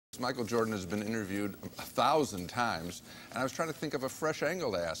Michael Jordan has been interviewed 1,000 times, and I was trying to think of a fresh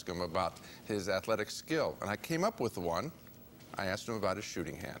angle to ask him about his athletic skill, and I came up with one. I asked him about his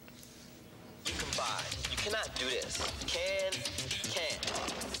shooting hand. You combine. You cannot do this. Can.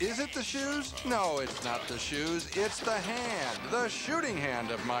 Is it the shoes? No, it's not the shoes. It's the hand, the shooting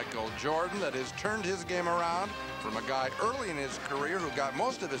hand of Michael Jordan that has turned his game around from a guy early in his career who got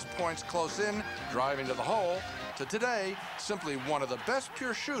most of his points close in, driving to the hole, to today, simply one of the best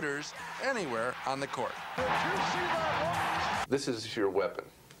pure shooters anywhere on the court. This is your weapon.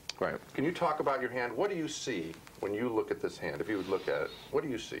 Right. Can you talk about your hand? What do you see when you look at this hand? If you would look at it, what do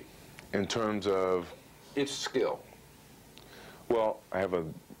you see? In terms of? Its skill. Well, I have a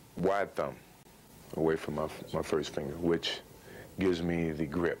wide thumb away from my first finger, which gives me the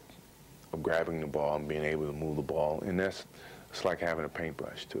grip of grabbing the ball and being able to move the ball. And it's like having a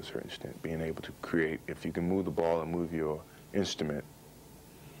paintbrush to a certain extent, being able to create, if you can move the ball and move your instrument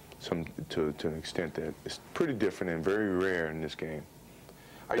to an extent that it's pretty different and very rare in this game.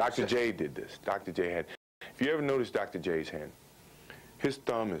 Dr. J did this. Dr. J had, if you ever notice Dr. J's hand, his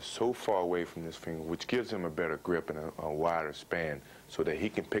thumb is so far away from this finger, which gives him a better grip and a wider span so that he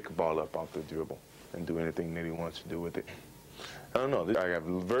can pick a ball up off the dribble and do anything that he wants to do with it. I don't know. I have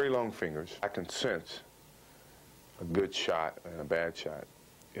very long fingers. I can sense a good shot and a bad shot.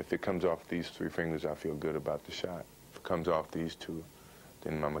 If it comes off these three fingers, I feel good about the shot. If it comes off these two,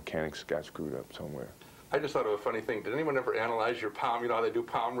 then my mechanics got screwed up somewhere. I just thought of a funny thing. Did anyone ever analyze your palm? You know how they do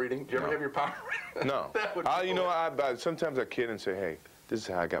palm reading? Do you ever have your palm reading? No. You know, sometimes I kid and say, hey, this is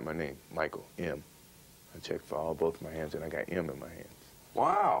how I got my name, Michael, M. I checked for both my hands, and I got M in my hands.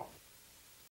 Wow.